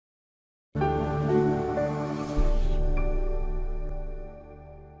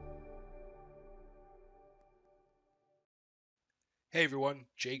Hey everyone,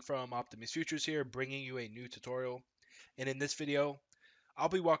 Jake from Optimus Futures here, bringing you a new tutorial. And in this video, I'll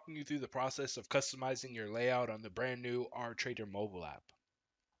be walking you through the process of customizing your layout on the brand new RTrader mobile app.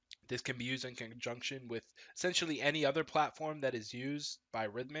 This can be used in conjunction with essentially any other platform that is used by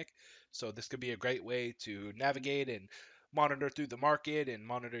Rithmic. So this could be a great way to navigate and monitor through the market and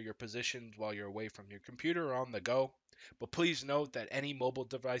monitor your positions while you're away from your computer or on the go. But please note that any mobile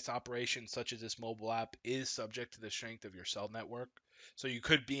device operation such as this mobile app is subject to the strength of your cell network. So you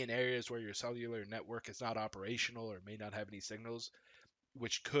could be in areas where your cellular network is not operational or may not have any signals,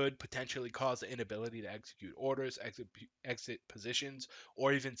 which could potentially cause the inability to execute orders, exit positions,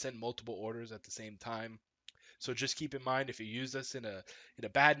 or even send multiple orders at the same time. So just keep in mind if you use this in a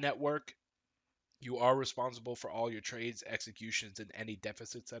bad network, you are responsible for all your trades, executions, and any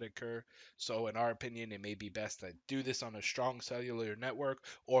deficits that occur. So in our opinion, it may be best to do this on a strong cellular network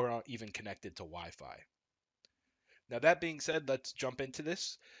or even connected to Wi-Fi. Now that being said, let's jump into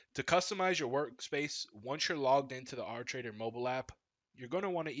this. To customize your workspace, once you're logged into the RTrader mobile app, you're going to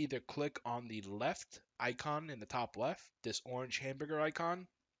want to either click on the left icon in the top left, this orange hamburger icon,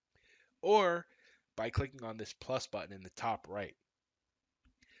 or by clicking on this plus button in the top right.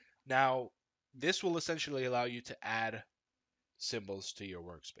 Now, this will essentially allow you to add symbols to your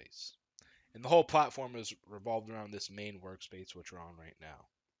workspace. And the whole platform is revolved around this main workspace, which we're on right now.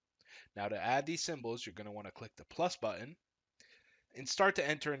 Now, to add these symbols, you're going to want to click the plus button and start to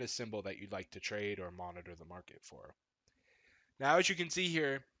enter in a symbol that you'd like to trade or monitor the market for. Now, as you can see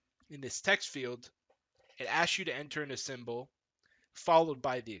here in this text field, it asks you to enter in a symbol followed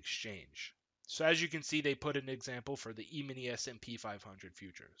by the exchange. So as you can see, they put an example for the E-mini S&P 500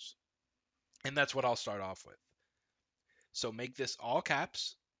 futures. And that's what I'll start off with. So make this all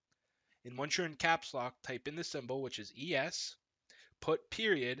caps. And once you're in caps lock, type in the symbol, which is ES, put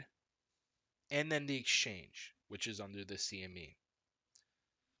period, and then the exchange, which is under the CME.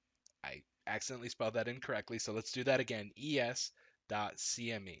 I accidentally spelled that incorrectly, so let's do that again,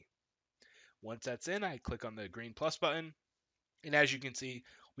 es.cme. Once that's in, I click on the green plus button, and as you can see,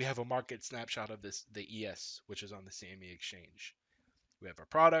 we have a market snapshot of the ES, which is on the CME exchange. We have our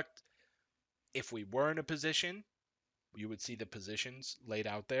product. If we were in a position, you would see the positions laid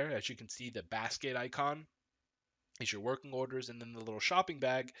out there. As you can see, the basket icon is your working orders, and then the little shopping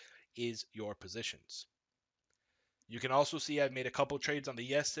bag is your positions. You can also see I've made a couple trades on the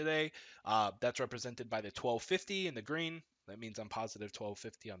yes today. That's represented by the 1250 in the green. That means I'm positive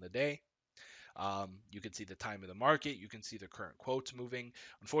 1250 on the day. You can see the time of the market. You can see the current quotes moving.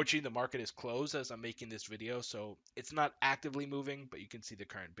 Unfortunately, the market is closed as I'm making this video, so it's not actively moving, but you can see the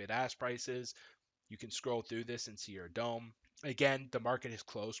current bid-ask prices. You can scroll through this and see your dome. Again, the market is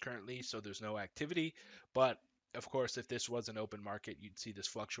closed currently, so there's no activity, but of course, if this was an open market, you'd see this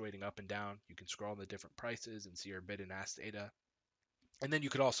fluctuating up and down. You can scroll on the different prices and see your bid and ask data. And then you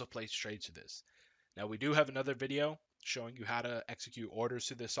could also place trades to this. Now, we do have another video showing you how to execute orders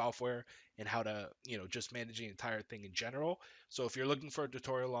through this software and how to, just manage the entire thing in general. So if you're looking for a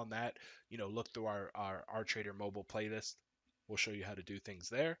tutorial on that, look through our RTrader mobile playlist. We'll show you how to do things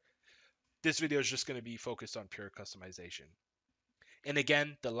there. This video is just going to be focused on pure customization. And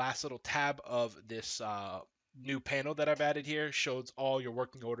again, the last little tab of this new panel that I've added here shows all your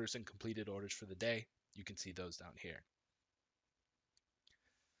working orders and completed orders for the day. You can see those down here.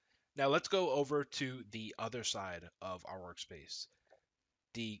 Now let's go over to the other side of our workspace,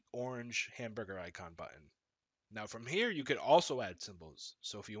 the orange hamburger icon button. Now from here, you could also add symbols.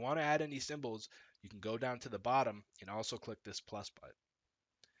 So if you want to add any symbols, you can go down to the bottom and also click this plus button.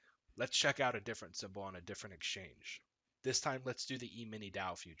 Let's check out a different symbol on a different exchange. This time, let's do the E-mini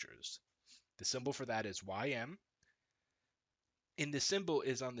Dow futures. The symbol for that is YM, and the symbol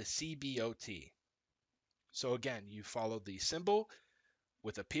is on the CBOT. So again, you follow the symbol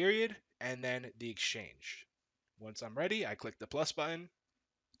with a period and then the exchange. Once I'm ready, I click the plus button,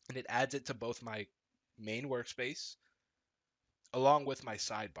 and it adds it to both my main workspace along with my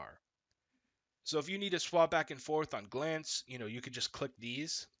sidebar. So if you need to swap back and forth on glance, you could just click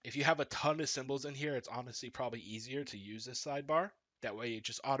these. If you have a ton of symbols in here, it's honestly probably easier to use this sidebar. That way it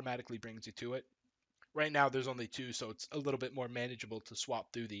just automatically brings you to it. Right now there's only two, so it's a little bit more manageable to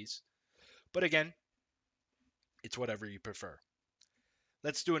swap through these. But again, it's whatever you prefer.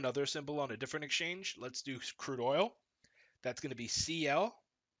 Let's do another symbol on a different exchange. Let's do crude oil. That's going to be CL,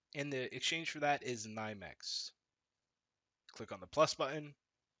 and the exchange for that is NYMEX. Click on the plus button,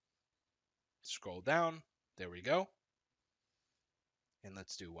 scroll down, there we go. And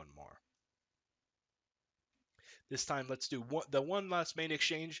let's do one more. This time, let's do the one last main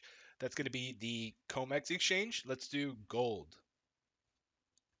exchange. That's going to be the COMEX exchange. Let's do gold.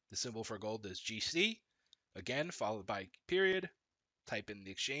 The symbol for gold is GC, again, followed by period, type in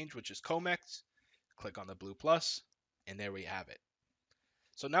the exchange, which is Comex, click on the blue plus, and there we have it.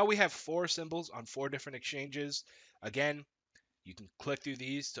 So now we have 4 symbols on 4 different exchanges. Again, you can click through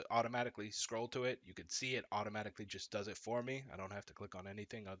these to automatically scroll to it. You can see it automatically just does it for me. I don't have to click on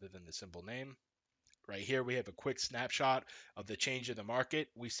anything other than the symbol name. Right here, we have a quick snapshot of the change in the market.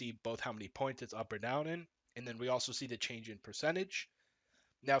 We see both how many points it's up or down in, and then we also see the change in percentage.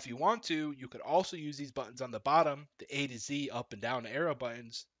 Now, if you want to, you could also use these buttons on the bottom, the A to Z up and down arrow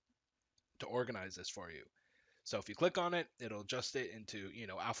buttons, to organize this for you. So if you click on it, it'll adjust it into,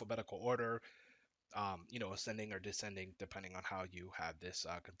 alphabetical order, ascending or descending, depending on how you have this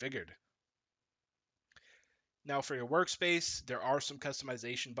configured. Now for your workspace, there are some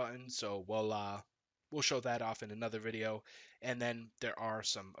customization buttons, so we'll show that off in another video. And then there are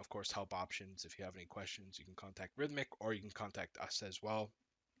some, of course, help options. If you have any questions, you can contact Rithmic or you can contact us as well.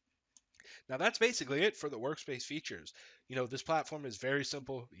 Now that's basically it for the workspace features. This platform is very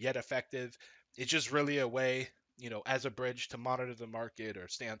simple yet effective. It's just really a way, as a bridge to monitor the market or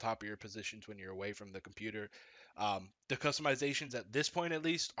stay on top of your positions when you're away from the computer. The customizations at this point, at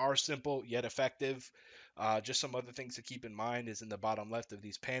least, are simple yet effective. Just some other things to keep in mind is in the bottom left of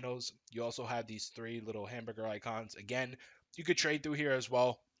these panels, you also have these 3 little hamburger icons. Again, you could trade through here as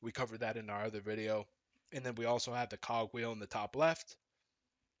well. We covered that in our other video. And then we also have the cogwheel in the top left.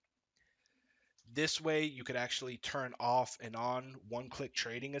 This way you could actually turn off and on one-click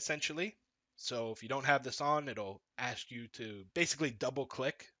trading essentially. So if you don't have this on, it'll ask you to basically double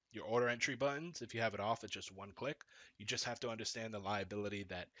click your order entry buttons. If you have it off, it's just one click. You just have to understand the liability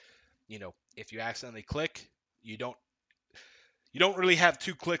that, if you accidentally click, you don't really have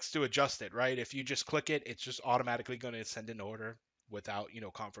 2 clicks to adjust it, right? If you just click it, it's just automatically going to send an order without,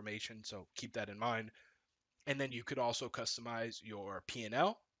 confirmation. So keep that in mind. And then you could also customize your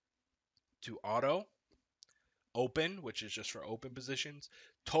P&L to auto, open, which is just for open positions,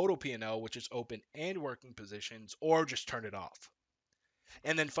 total P&L, which is open and working positions, or just turn it off.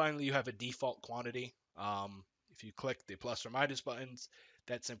 And then finally, you have a default quantity. If you click the plus or minus buttons,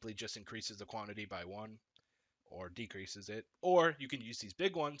 that simply just increases the quantity by 1 or decreases it. Or you can use these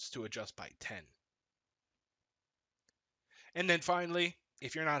big ones to adjust by 10. And then finally,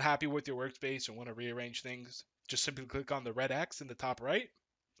 if you're not happy with your workspace and want to rearrange things, just simply click on the red X in the top right,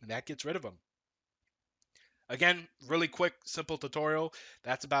 and that gets rid of them. Again, really quick, simple tutorial.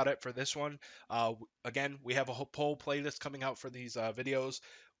 That's about it for this one. Again, we have a whole playlist coming out for these videos.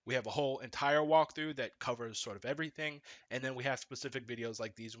 We have a whole entire walkthrough that covers sort of everything. And then we have specific videos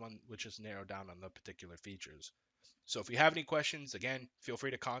like these one, which is narrowed down on the particular features. So if you have any questions, again, feel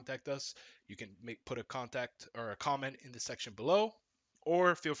free to contact us. You can put a contact or a comment in the section below,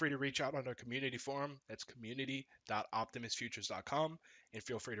 or feel free to reach out on our community forum. That's community.optimusfutures.com, and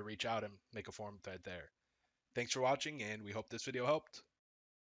feel free to reach out and make a forum thread there. Thanks for watching, and we hope this video helped.